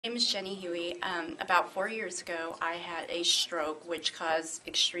My name is Jenny Huey. About 4 years ago, I had a stroke which caused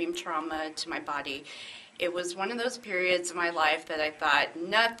extreme trauma to my body. It was one of those periods of my life that I thought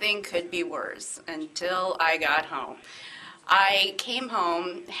nothing could be worse until I got home. I came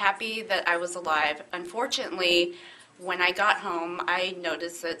home happy that I was alive. Unfortunately, when I got home, I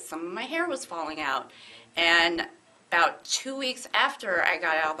noticed that some of my hair was falling out. And about 2 weeks after I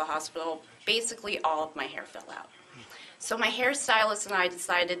got out of the hospital, basically all of my hair fell out. So my hairstylist and I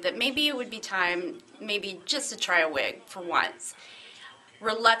decided that maybe it would be time, maybe just to try a wig for once.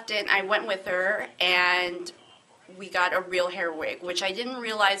 Reluctant, I went with her and we got a real hair wig, which I didn't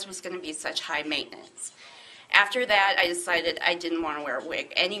realize was going to be such high maintenance. After that, I decided I didn't want to wear a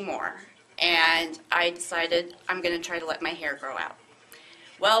wig anymore. And I decided I'm going to try to let my hair grow out.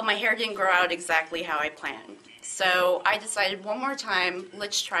 Well, my hair didn't grow out exactly how I planned. So I decided one more time,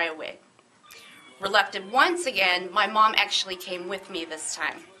 let's try a wig. Reluctant once again, my mom actually came with me this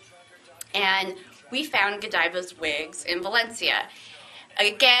time. And we found Godivas Wigs in Valencia.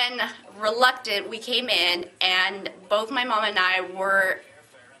 Again, reluctant, we came in and both my mom and I were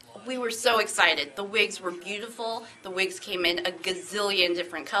so excited. The wigs were beautiful. The wigs came in a gazillion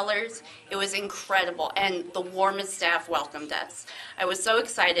different colors. It was incredible, and the warmest staff welcomed us. I was so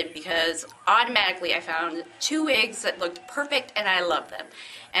excited because automatically I found 2 wigs that looked perfect, and I loved them.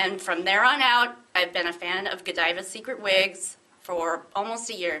 And from there on out, I've been a fan of Godivas Secret Wigs for almost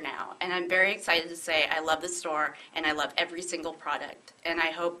a year now, and I'm very excited to say I love the store and I love every single product, and I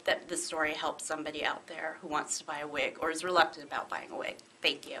hope that this story helps somebody out there who wants to buy a wig or is reluctant about buying a wig.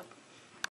 Thank you.